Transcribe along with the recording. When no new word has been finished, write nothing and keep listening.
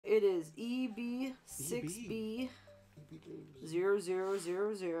it is EB6B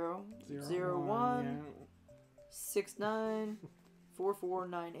 000001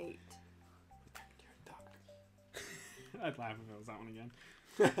 694498. I'd laugh if it was that one again.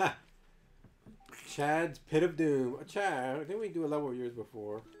 Chad's Pit of Doom. Chad, didn't we do a level of yours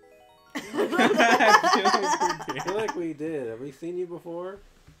before? I feel like we did. Have we seen you before?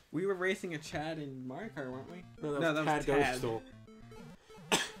 We were racing a Chad in Mario Kart, weren't we? No, that was Tad Ghostal.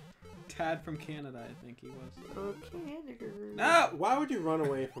 Tad from Canada, I think he was. Oh, Canada. No! Why would you run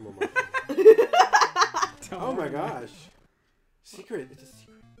away from a mushroom? Oh my gosh. Secret. It's a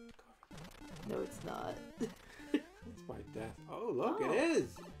secret. No, it's not. It's my death. Oh, look, Oh. it is.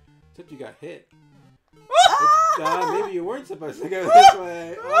 Except you got hit. Maybe you weren't supposed to go this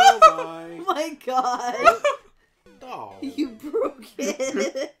way. Oh my. Oh my god. Oh. You broke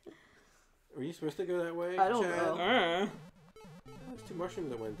it. Were you supposed to go that way, I don't Chad? know. There's two mushrooms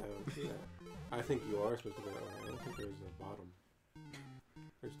that went down. See that? I think you are supposed to go that way. I don't think there's a bottom.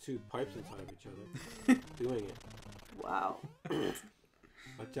 There's two pipes inside of each other. Doing it. Wow.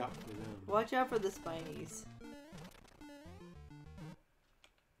 Watch out for them. Watch out for the Spinies.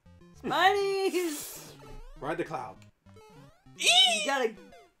 Spinies! Ride the cloud. You gotta...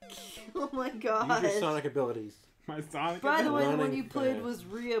 Oh my god. Use your Sonic abilities. My Sonic. By the way, the one running you played fast. was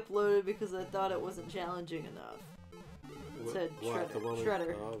re-uploaded because I thought it wasn't challenging enough. It said What, the one with-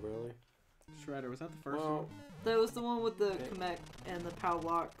 Shredder. Oh, really? Shredder, was that the first Well, one? That was the one with the Okay. Kamek and the POW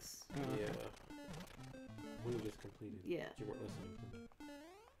blocks. Oh, okay. yeah. When you just completed. Yeah. You weren't listening to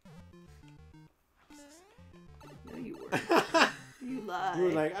me. No, you weren't. You lied. You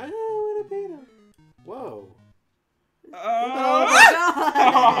were like, I don't want to beat him. Whoa. oh Oh! my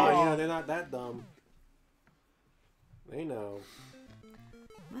god! Oh, yeah, they're not that dumb. They know.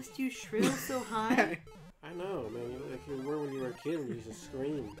 Must you shrill so high? I know, man. You look like you were when you were a kid and you used to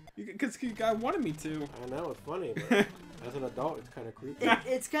scream. Because you guy wanted me to. I know, it's funny, but as an adult, it's kind of creepy.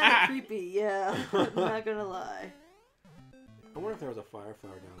 It's kind of creepy, yeah. I'm not gonna lie. I wonder if there was a fire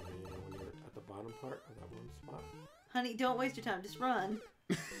flower down there, you know, when you're at the bottom part of that one spot. Honey, don't waste your time. Just run.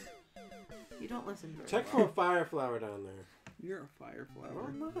 You don't listen very Check for well. a fire flower down there. You're a fire No, flower.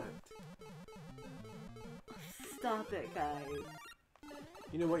 I'm not. Stop it, guys.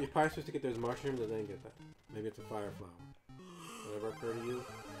 You know what? You're probably supposed to get those mushrooms and then get that. Maybe it's a fire flower. Whatever occurred to you?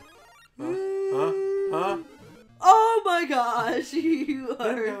 Huh? Huh? Oh my gosh, you Hit him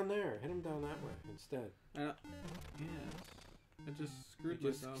are. down there. Hit him down that way instead. Yes. I just screwed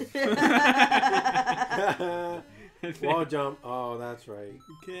You just- myself. Wall jump. Oh, that's right.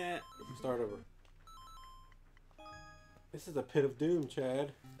 You can't. Start over. This is a pit of doom,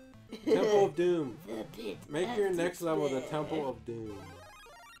 Chad. Temple of Doom. The pit Make of your next level the despair. Temple of Doom.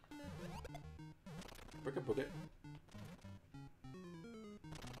 Book it.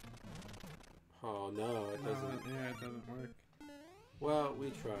 Oh no, it doesn't. Yeah, it doesn't work. Well, we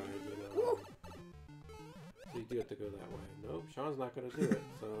tried, you know. So you do have to go that way. Nope, Sean's not gonna do it,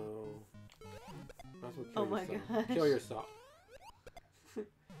 so might as well kill Oh my yourself. gosh. Kill yourself. Can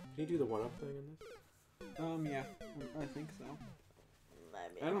you do the one-up thing in this? Yeah, I think so. mean,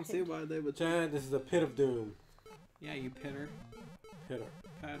 I don't see why they would. Chad, this is a pit of doom. Yeah, you pitter, Hit her.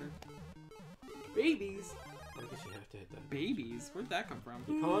 patter. babies. I guess you have to hit that. Babies? Where'd that come from?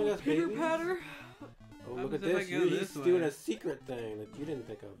 You calling us Pitter babies? patter. Oh, What look at happens if I this. go You're this doing way? a secret thing that you didn't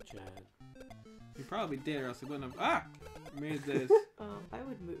think of, Chad. You probably did, or else he wouldn't have. Made this. I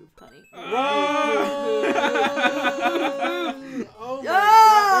would move, honey. Oh my Ah! god,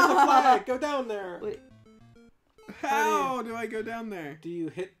 there's a flag! Go down there! Wait, How do I go down there? Do you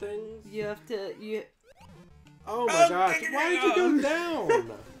hit things? you have to. You. Oh my Oh, gosh, why did you go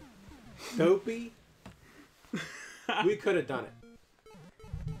down? Dopey? We could have done it.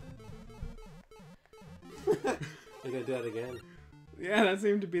 You gonna do that again? Yeah, that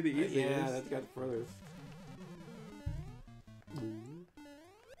seemed to be the easiest. Yeah, that's got further.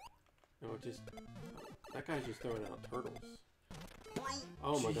 No, just that guy's just throwing out turtles.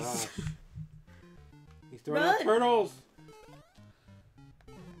 Oh my Jeez. gosh, he's throwing out Run. turtles.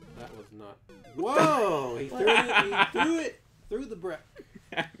 That was not. Whoa! He threw it. He threw it through the brick.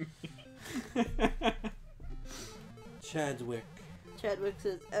 Chadwick. Chadwick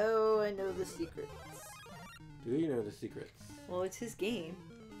says, "Oh, I know the secrets." Do you know the secrets? Well, it's his game.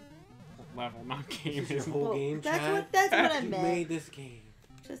 Level, not game. This is your whole Well, game, that's Chad. what I You meant. made this game.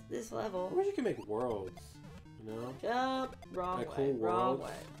 Just this I level. wish you could make worlds. You know, Jump. Wrong Like way. whole Wrong worlds?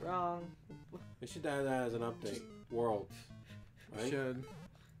 way. Wrong. they should add that as an update. Worlds. Right? Should.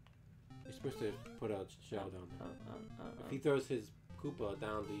 You're supposed to put a shell down there. Oh. If he throws his Koopa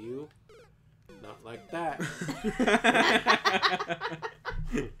down to you, not like that.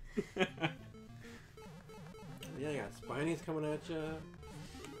 spinies coming at you.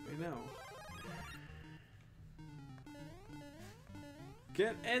 I know.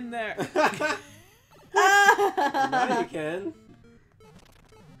 Get in there. Now you can.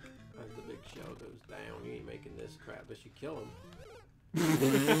 As the big shell goes down, you ain't making this crap. But you kill him.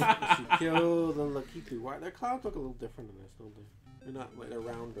 She killed the Lakitu. Why their clouds look a little different in this, don't they? They're not like they're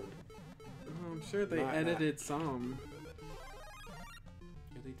rounder. Oh, I'm sure they Not edited some.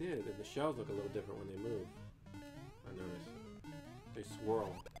 Yeah, they did. And the shells look a little different when they move. I noticed. They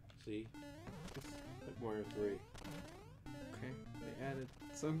swirl. See? Like Mario 3. Okay, they added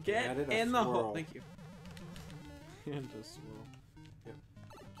some. They Get added a in the swirl. hole. Thank you. And just swirl.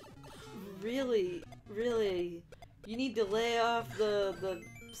 Really, really, you need to lay off the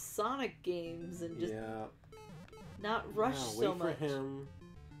Sonic games and just Yeah. not rush Now, so wait much. for him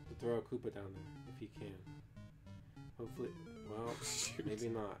to throw a Koopa down there, if he can. Hopefully, well, Shoot. maybe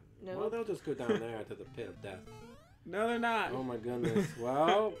not. No. Well, they'll just go down there to the pit of death. No, they're not. Oh my goodness.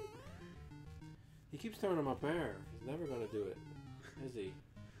 Well, he keeps throwing them up air. He's never going to do it, is he?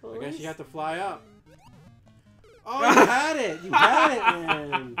 Well, I at guess least- you have to fly up. Oh, you had it! You had it,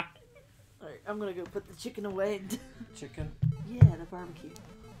 man! Alright, I'm gonna go put the chicken away. Chicken? Yeah, the barbecue.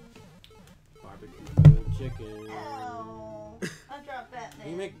 Barbecue pulled chicken. Oh, I dropped that Can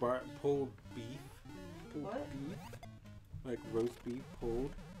you make pulled beef? Pulled What? beef. Like roast beef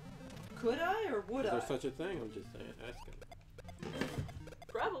pulled? Could I or would Is I? there such a thing? I'm just saying, asking.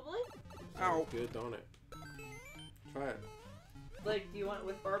 Probably. Ow. Sounds good, don't it? Try it. Like, do you want it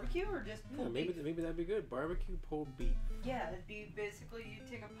with barbecue or just Yeah, pulled maybe beef? maybe that'd be good. Barbecue pulled beef. Yeah, it'd be basically you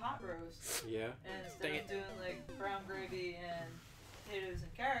take a pot roast Yeah, and instead Dang of it. doing like brown gravy and potatoes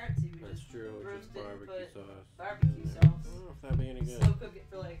and carrots, you would that's just true. roast Just it and barbecue put sauce. barbecue I sauce. don't know if that'd be any good. Slow cook it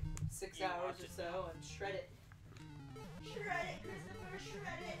for like 6 You hours watch or it. so and shred it. Shred it, Christopher,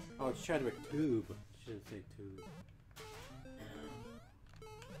 shred it! Oh, it's Chadwick Tube. Shouldn't say tube.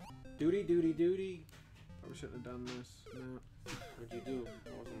 Duty, duty, duty. Probably shouldn't have done this. No, What'd you do? I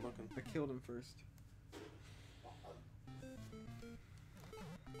wasn't looking. I killed him first.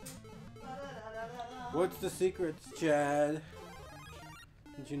 What's the secrets, Chad?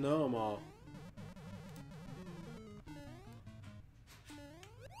 Did you know them all?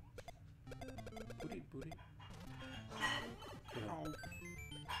 Booty, booty. Yeah.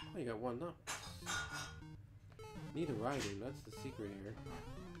 Oh, you got one up. Need a riding, that's the secret here.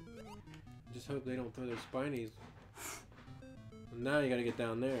 Just hope they don't throw their spinies. Now you gotta get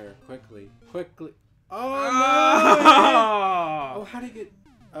down there quickly. Quickly. Oh no! Oh, how do you get?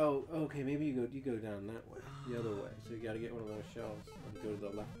 Oh, okay. Maybe you go down that way, the other way. So you gotta get one of those shells and go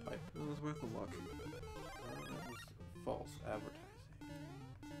to the left pipe. It was worth a look. That was false advertising.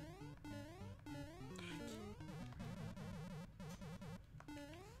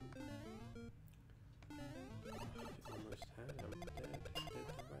 Almost had him. Dead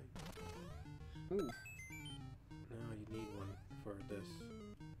to right. Ooh. Now you need one for this.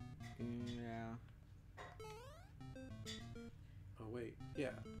 Yeah. Oh wait, yeah,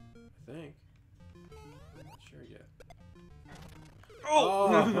 I think. I'm not sure yet.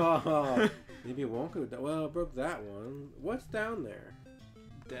 Oh! Maybe it won't go down. Well, it broke that one. What's down there?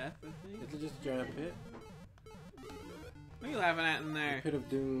 Death, I think. Is it just a giant pit? What are you laughing at in there? Pit of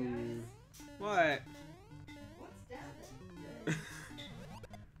doom. What? What's down there?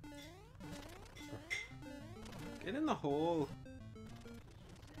 Get in the hole.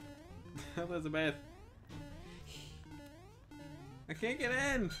 Elizabeth. I can't get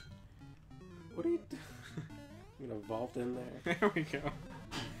in. What are you doing? I'm gonna vault in there. There we go.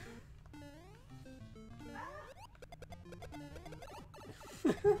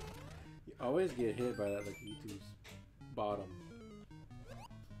 You always get hit by that like E2's bottom.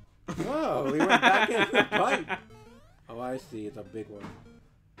 Whoa, we went back in the pipe. Oh, I see. It's a big one.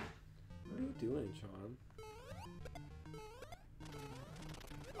 What are you doing, Sean?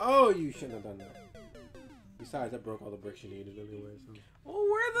 Oh, you shouldn't have done that. Besides, I broke all the bricks you needed anyway. So. Well,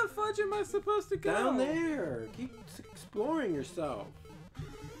 where the fudge am I supposed to go? Down there. Keep exploring yourself.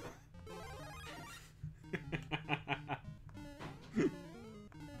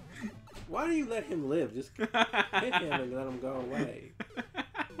 Why do you let him live? Just hit him and let him go away.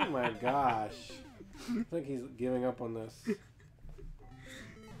 Oh my gosh. I think he's giving up on this.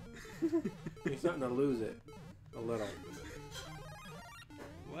 He's starting to lose it. A little.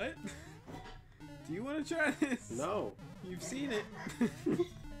 What? Do you want to try this? No. You've seen it.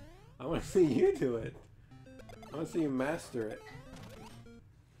 I want to see you do it. I want to see you master it.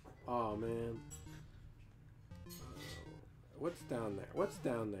 Oh man. What's down there? What's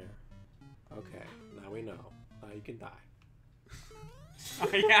down there? Okay, now we know. Now you can die. Oh,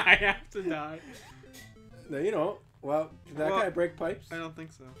 yeah, I have to die. No, you don't. Well, did that guy break pipes? I don't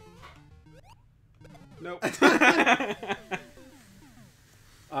think so. Nope.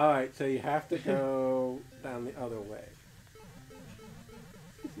 Alright, so you have to go down the other way.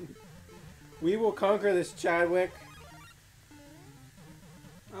 We will conquer this, Chadwick.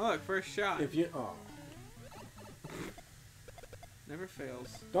 Oh, look, first shot. If you... Oh. Never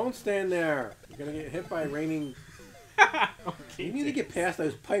fails. Don't stand there. You're going to get hit by raining... Okay, You need to get past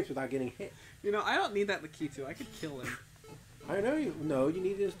those pipes without getting hit. You know, I don't need that Lakitu. I could kill him. I know you... No, you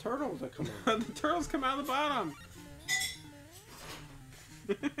need his turtles that come out. The turtles come out of the bottom.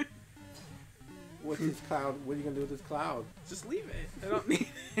 What's this cloud? What are you going to do with this cloud? Just leave it. I don't need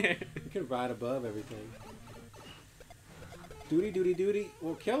it. You can ride above everything. Duty, duty, duty.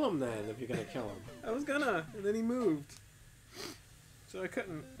 Well, kill him then if you're going to kill him. I was gonna, and then he moved. So I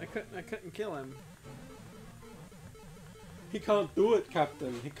couldn't kill him. He can't do it,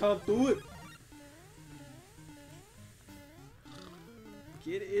 Captain. He can't do it.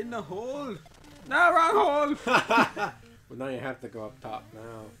 Get in the hole. No, wrong hole. Well, now you have to go up top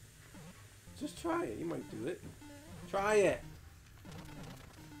now. Just try it. You might do it. Try it.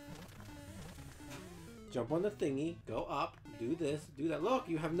 Jump on the thingy. Go up. Do this. Do that. Look,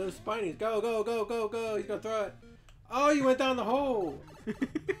 you have no spinies. Go, go, go, go, go. He's going to throw it. Oh, you went down the hole.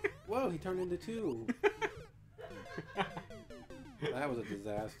 Whoa, he turned into two. That was a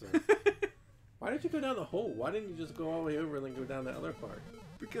disaster. Why did you go down the hole? Why didn't you just go all the way over and then go down the other part?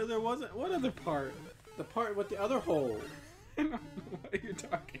 Because there wasn't. What other part? The part with the other hole. I don't know what you're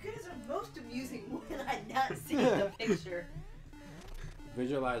talking. You guys are most amusing when I'm not seeing the picture.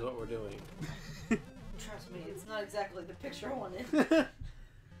 Visualize what we're doing. Trust me, it's not exactly the picture I wanted.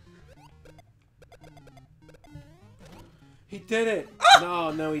 He did it!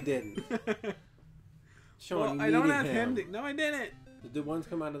 No, he didn't. Sean, Well, you I don't needed have him. him. No, I didn't. Did the ones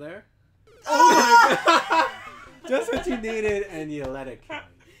come out of there? Oh my god! Just what you needed, and you let it come.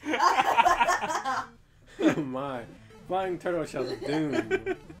 Oh my. Flying Turtle Shells of Doom.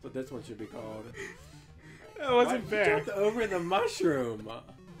 That's what this one should be called. That wasn't You fair. jumped over the mushroom.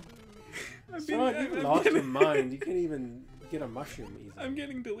 I'm Sean, being- you've I'm lost getting- your mind. You can't even get a mushroom easy. I'm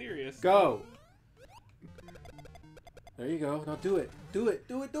getting delirious. Go! There you go. Now do it. Do it.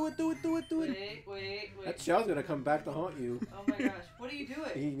 Do it. Do it. Do it. Do it. Do it. Wait. That shell's gonna come back to haunt you. Oh my gosh, what are you doing?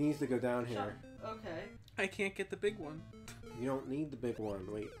 He needs to go down here. Okay. I can't get the big one. You don't need the big one.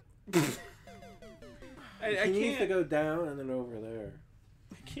 Wait. I He needs to can't. go down and then over there.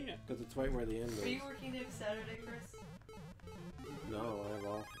 I can't. Because it's right where the end Are you is. working next Saturday, Chris? No, I have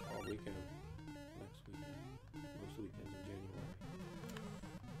off all weekend. Next weekend. Most weekends in January.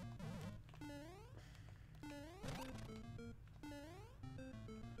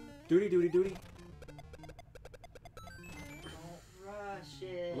 Duty, duty, duty. Don't rush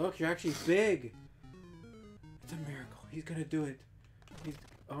it. Look, you're actually big. It's a miracle. He's gonna do it. He's.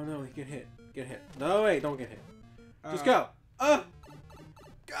 Oh no, he can hit. Get hit. No, wait, don't get hit. Just go.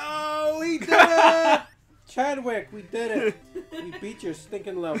 Go! We did it! Chadwick, we did it. We beat your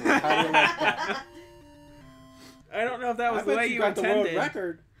stinking level. How do you like that? I don't know if that was I the bet way you you got intended. the world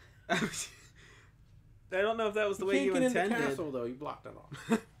record. I don't know if that was the way you can't get intended. in the castle though. You blocked it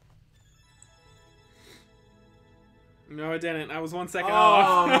off. No, I didn't. I was 1 second Oh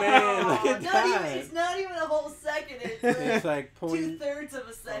off. man, look at not that. even, it's not even a whole second. It's It's like like point. 2/3 of a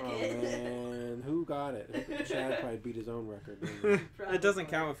Oh second. man, who got it? Chad probably beat his own record. Didn't he? It doesn't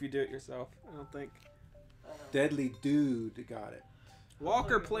count if you do it yourself. I don't think. Deadly Dude got it.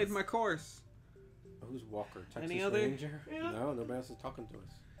 Walker played my course. Who's Walker? Texas Any other? Ranger? Yeah. No, nobody else is talking to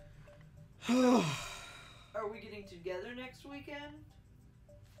us. Are we getting together next weekend?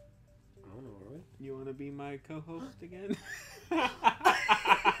 I don't know, are we? You want to be my co-host again?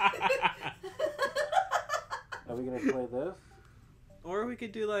 Are we gonna play this? Or we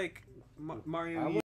could do like Mario. I